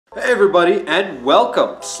Hey everybody, and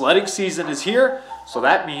welcome. Sledding season is here, so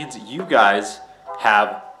that means you guys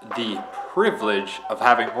have the privilege of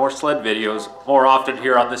having more sled videos more often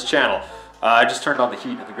here on this channel. I just turned on the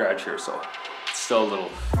heat in the garage here, so it's still a little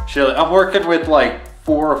chilly. I'm working with like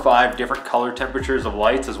 4 or 5 different color temperatures of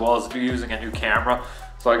lights, as well as using a new camera.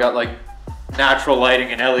 So I got like natural lighting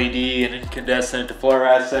and LED and incandescent,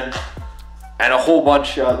 fluorescent, and a whole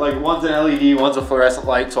bunch, like one's an LED, one's a fluorescent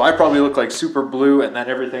light. So I probably look like super blue, and then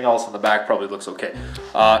everything else in the back probably looks okay.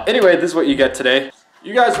 Anyway, this is what you get today.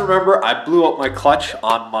 You guys remember I blew up my clutch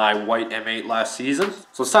on my white M8 last season.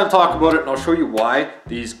 So it's time to talk about it, and I'll show you why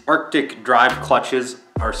these Arctic drive clutches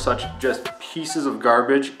are such just pieces of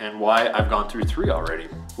garbage and why I've gone through 3 already.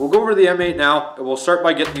 We'll go over the M8 now, and we'll start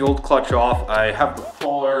by getting the old clutch off. I have the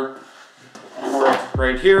puller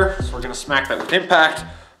right here, so we're gonna smack that with impact.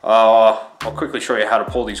 I'll quickly show you how to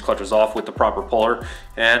pull these clutches off with the proper puller,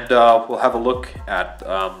 and we'll have a look at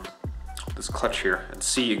this clutch here and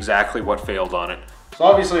see exactly what failed on it. So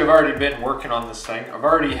obviously I've already been working on this thing. I've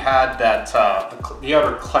already had that the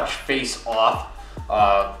outer clutch face off,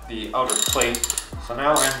 the outer plate. So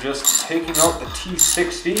now I'm just taking out the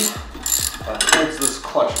T60 that holds this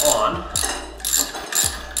clutch on.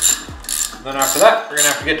 And then after that, we're gonna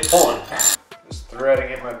have to get to pulling.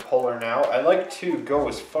 Threading in my puller now. I like to go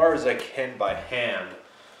as far as I can by hand.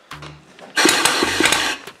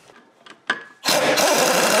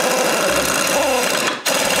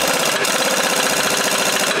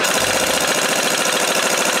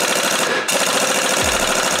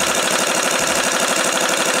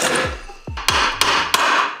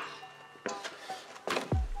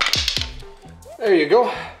 There you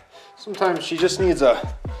go. Sometimes she just needs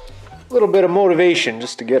a little bit of motivation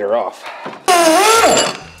just to get her off.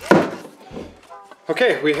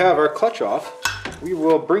 Okay, we have our clutch off. We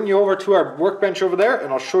will bring you over to our workbench over there,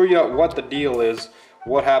 and I'll show you what the deal is,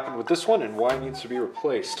 what happened with this one, and why it needs to be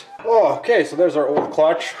replaced. Oh, okay, so there's our old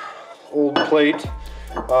clutch, old plate.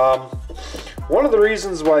 One of the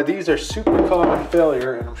reasons why these are super common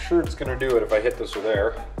failure, and I'm sure it's gonna do it if I hit this with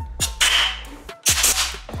air,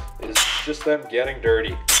 is just them getting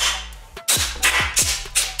dirty.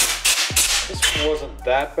 This one wasn't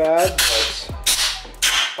that bad, but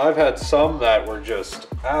I've had some that were just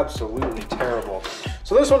absolutely terrible.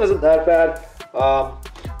 So this one isn't that bad.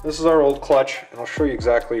 This is our old clutch, and I'll show you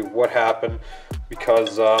exactly what happened,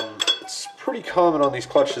 because it's pretty common on these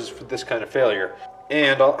clutches for this kind of failure.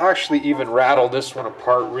 And I'll actually even rattle this one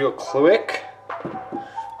apart real quick,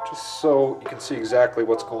 just so you can see exactly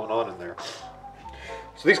what's going on in there.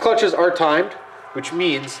 So these clutches are timed, which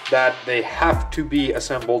means that they have to be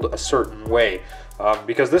assembled a certain way,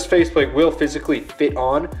 because this faceplate will physically fit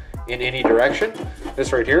on in any direction.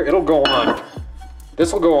 This right here, it'll go on.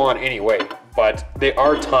 This will go on anyway, but they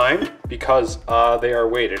are timed because they are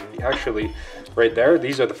weighted. And actually, right there,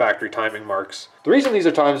 these are the factory timing marks. The reason these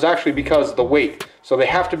are timed is actually because of the weight. So they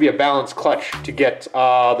have to be a balanced clutch to get the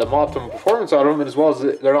optimum performance out of them, and as well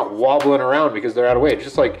as they're not wobbling around because they're out of weight. It's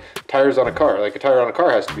just like tires on a car. Like a tire on a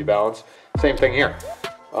car has to be balanced. Same thing here.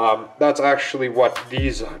 That's actually what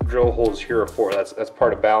these drill holes here are for. That's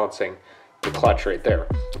part of balancing the clutch right there.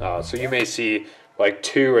 So you may see like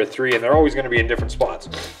 2 or 3, and they're always going to be in different spots.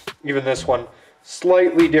 Even this one,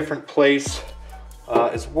 slightly different place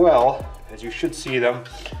as well, as you should see them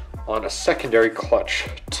on a secondary clutch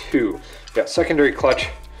too. You got secondary clutch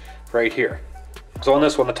right here. So on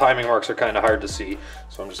this one, the timing marks are kind of hard to see.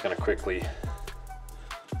 So I'm just going to quickly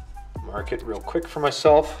mark it real quick for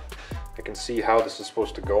myself. I can see how this is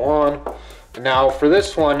supposed to go on. Now for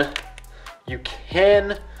this one, you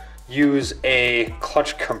can use a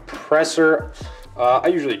clutch compressor. I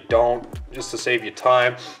usually don't, just to save you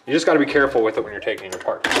time. You just got to be careful with it when you're taking it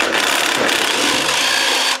apart.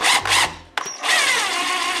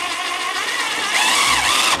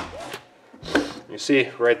 You see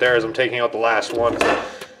right there as I'm taking out the last one,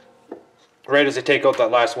 right as I take out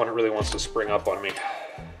that last one, it really wants to spring up on me.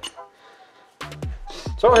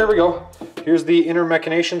 So here we go. Here's the inner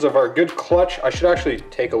machinations of our good clutch. I should actually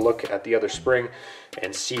take a look at the other spring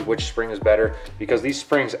and see which spring is better, because these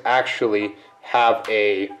springs actually have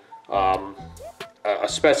a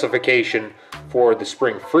specification for the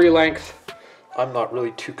spring free length. I'm not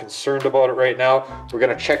really too concerned about it right now. We're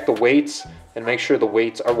gonna check the weights and make sure the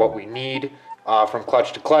weights are what we need from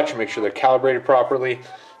clutch to clutch, and make sure they're calibrated properly.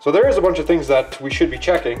 So there is a bunch of things that we should be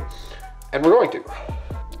checking, and we're going to.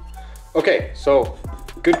 Okay, so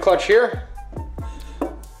good clutch here,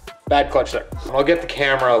 bad clutch there. I'll get the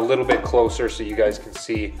camera a little bit closer so you guys can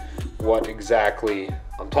see what exactly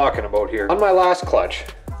I'm talking about here. On my last clutch,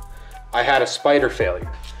 I had a spider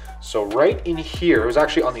failure. So right in here, it was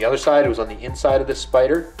actually on the other side, it was on the inside of this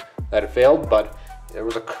spider that it failed, but there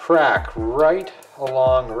was a crack right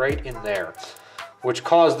along, right in there, which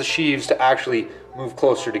caused the sheaves to actually move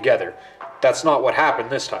closer together. That's not what happened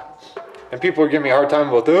this time. And people are giving me a hard time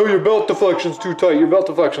about, oh, your belt deflection's too tight, your belt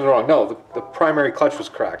deflection's wrong. No, the primary clutch was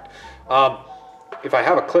cracked. If I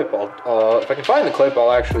have a clip, if I can find the clip,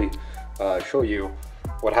 I'll actually show you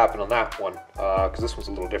what happened on that one, because this one's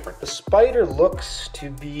a little different. The spider looks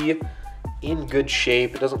to be in good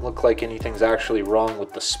shape. It doesn't look like anything's actually wrong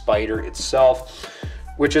with the spider itself,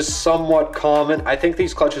 which is somewhat common. I think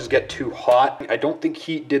these clutches get too hot. I don't think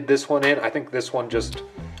heat did this one in. I think this one just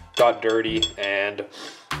got dirty and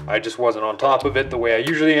I just wasn't on top of it the way I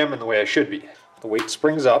usually am and the way I should be. The weight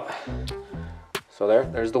springs up. So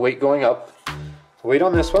there's the weight going up. The weight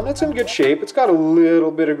on this one, it's in good shape. It's got a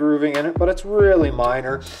little bit of grooving in it, but it's really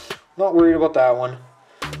minor. Not worried about that one.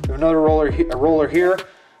 We have another roller here.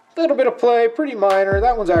 A little bit of play, pretty minor.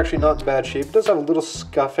 That one's actually not in bad shape. It does have a little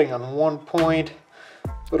scuffing on one point,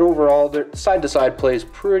 but overall, their side-to-side play is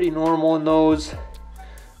pretty normal in those.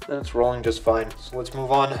 And it's rolling just fine. So let's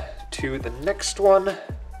move on to the next one.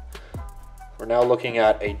 We're now looking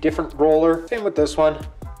at a different roller. Same with this one.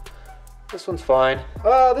 This one's fine.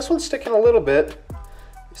 This one's sticking a little bit.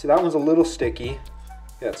 You see, that one's a little sticky.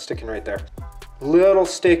 Yeah, it's sticking right there. Little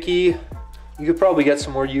sticky. You could probably get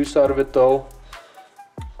some more use out of it though.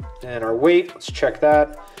 And our weight, let's check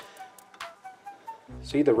that.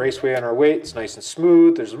 See the raceway on our weight, it's nice and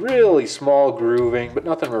smooth. There's really small grooving, but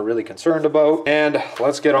nothing we're really concerned about. And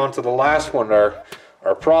let's get on to the last one, our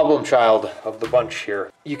problem child of the bunch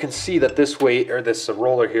here. You can see that this weight, or this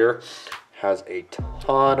roller here, has a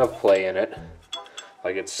ton of play in it.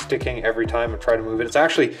 Like it's sticking every time I try to move it. It's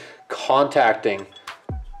actually contacting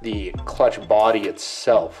the clutch body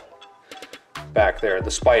itself. Back there,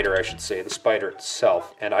 the spider, I should say, the spider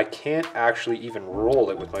itself. And I can't actually even roll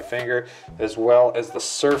it with my finger, as well as the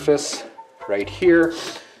surface right here.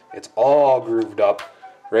 It's all grooved up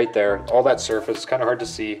right there. All that surface, it's kind of hard to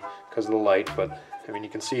see because of the light, but I mean, you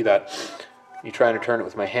can see that. You trying to turn it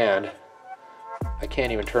with my hand, I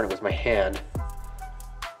can't even turn it with my hand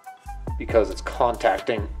because it's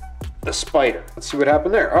contacting the spider. Let's see what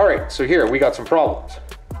happened there. All right, so here we got some problems.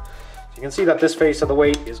 You can see that this face of the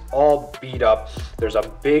weight is all beat up. There's a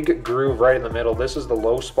big groove right in the middle. This is the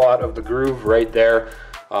low spot of the groove right there.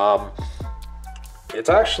 It's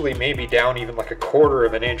actually maybe down even like 1/4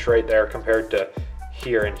 of an inch right there compared to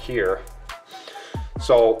here and here.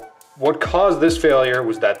 So what caused this failure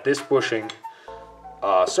was that this bushing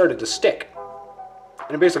started to stick.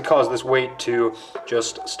 And it basically caused this weight to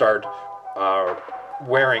just start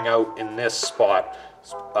wearing out in this spot.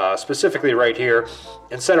 Specifically right here.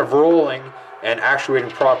 Instead of rolling and actuating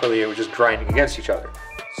properly, it was just grinding against each other.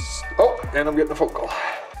 Oh, and I'm getting a phone call.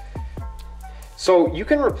 So you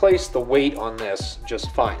can replace the weight on this just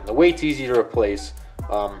fine. The weight's easy to replace.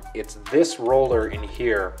 It's this roller in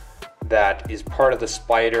here that is part of the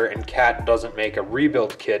spider, and Cat doesn't make a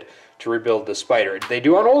rebuild kit to rebuild the spider. They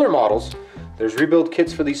do on older models. There's rebuild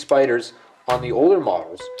kits for these spiders on the older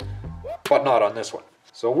models, but not on this one.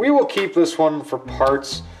 So we will keep this one for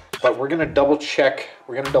parts, but we're gonna double check.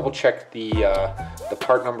 We're gonna double check the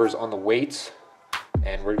part numbers on the weights,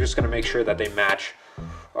 and we're just gonna make sure that they match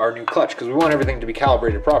our new clutch because we want everything to be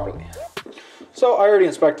calibrated properly. So I already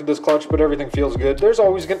inspected this clutch, but everything feels good. There's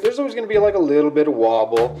always gonna be like a little bit of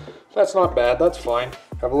wobble. That's not bad. That's fine.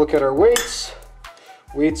 Have a look at our weights.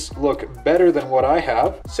 Weights look better than what I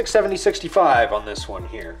have. 670/65 on this one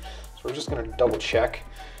here. So we're just gonna double check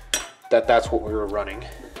that that's what we were running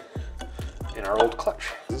in our old clutch.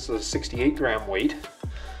 This is a 68 gram weight,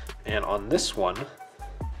 and on this one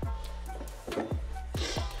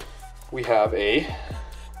we have a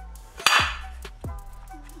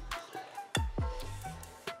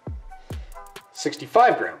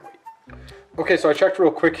 65 gram weight. Okay, so I checked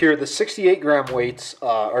real quick here. The 68 gram weights,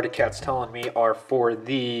 Arctic Cat's telling me, are for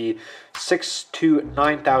the 6,000 to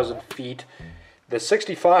 9,000 feet. The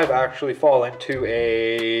 65 actually fall into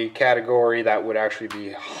a category that would actually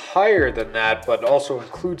be higher than that, but also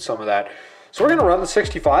include some of that. So we're gonna run the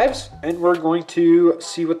 65s and we're going to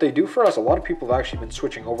see what they do for us. A lot of people have actually been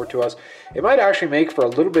switching over to us. It might actually make for a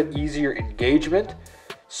little bit easier engagement.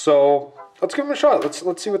 So let's give them a shot.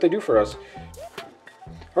 Let's see what they do for us.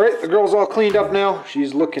 All right, the girl's all cleaned up now.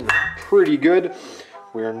 She's looking pretty good.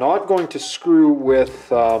 We're not going to screw with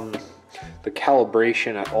the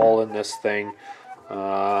calibration at all in this thing.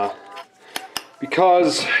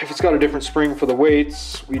 Because if it's got a different spring for the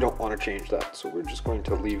weights, we don't want to change that. So we're just going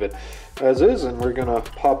to leave it as is, and we're gonna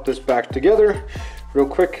pop this back together real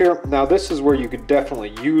quick here. Now this is where you could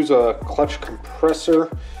definitely use a clutch compressor.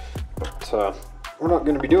 But we're not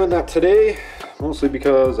going to be doing that today, mostly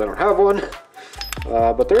because I don't have one,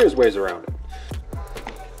 but there is ways around it.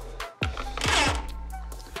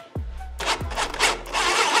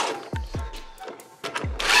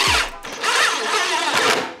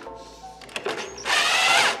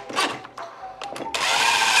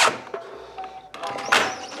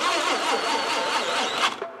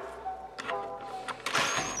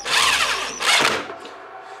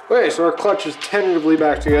 Okay, so our clutch is tentatively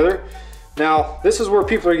back together. Now, this is where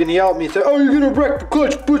people are gonna yell at me and say, oh, you're gonna wreck the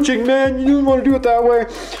clutch butching, man. You didn't wanna do it that way.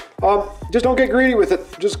 Just don't get greedy with it.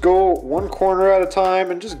 Just go one corner at a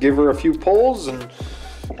time and just give her a few pulls and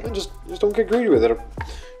just don't get greedy with it.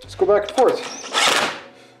 Just go back and forth.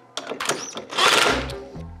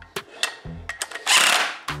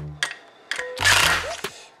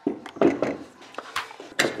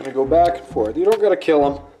 Just gonna go back and forth. You don't gotta kill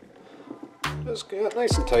them. Just get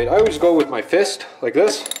nice and tight. I always go with my fist like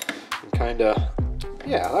this and kinda,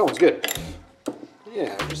 yeah, that one's good.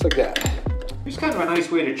 Yeah, just like that. Here's kind of a nice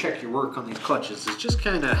way to check your work on these clutches is just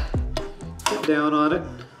kinda get down on it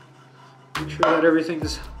and make sure that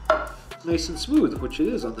everything's nice and smooth, which it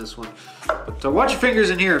is on this one. But watch your fingers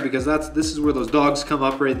in here because this is where those dogs come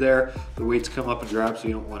up right there. The weights come up and drop, so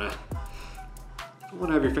you don't wanna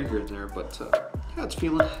have your finger in there. But yeah, it's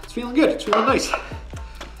feeling good. It's feeling nice.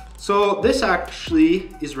 So this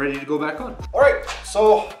actually is ready to go back on. All right,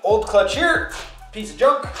 so old clutch here, piece of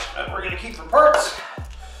junk that we're gonna keep for parts,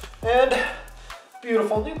 and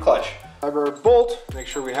beautiful new clutch. Our bolt, make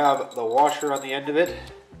sure we have the washer on the end of it.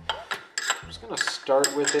 I'm just gonna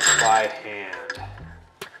start with it by hand.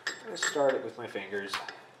 I'm gonna start it with my fingers.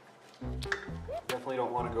 Definitely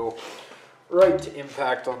don't wanna go right to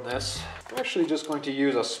impact on this. I'm actually just going to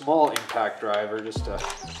use a small impact driver just to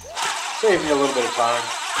save me a little bit of time.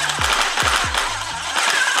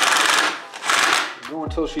 Go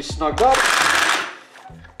until she's snugged up.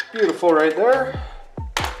 Beautiful right there.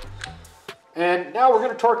 And now we're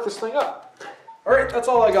gonna torque this thing up. All right, that's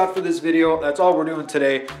all I got for this video. That's all we're doing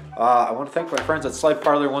today. I want to thank my friends at Slide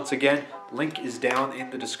Parlor once again. Link is down in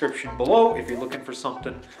the description below if you're looking for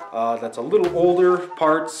something that's a little older,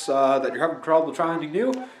 parts that you're having trouble finding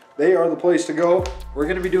new. They are the place to go. We're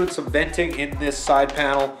gonna be doing some venting in this side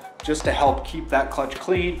panel just to help keep that clutch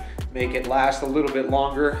clean, make it last a little bit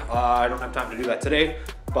longer. I don't have time to do that today,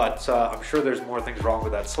 but I'm sure there's more things wrong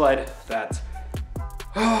with that sled that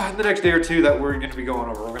in the next day or two that we're gonna be going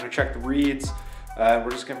over. We're gonna check the reeds.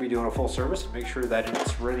 We're just gonna be doing a full service and make sure that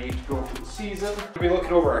it's ready to go for the season. We're gonna be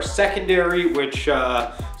looking over our secondary, which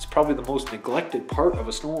is probably the most neglected part of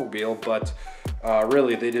a snowmobile, but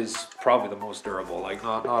really it is probably the most durable. Like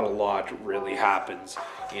not a lot really happens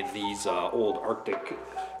in these old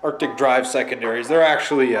Arctic drive secondaries. They're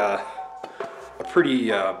actually a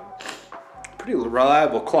pretty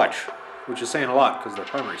reliable clutch, which is saying a lot because their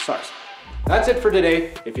primary sucks. That's it for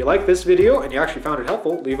today. If you like this video and you actually found it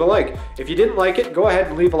helpful, leave a like. If you didn't like it, go ahead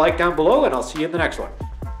and leave a like down below and I'll see you in the next one.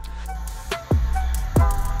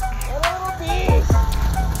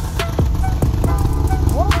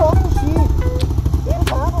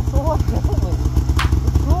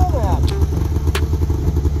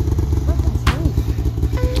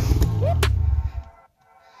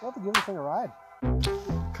 Give this thing a ride.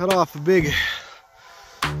 Cut off a big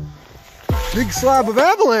slab of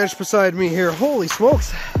avalanche beside me here. Holy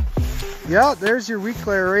smokes. Yeah, there's your weak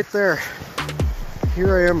layer right there.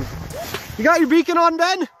 Here I am. You got your beacon on,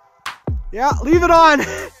 Ben? Yeah, leave it on.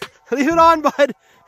 Leave it on, bud.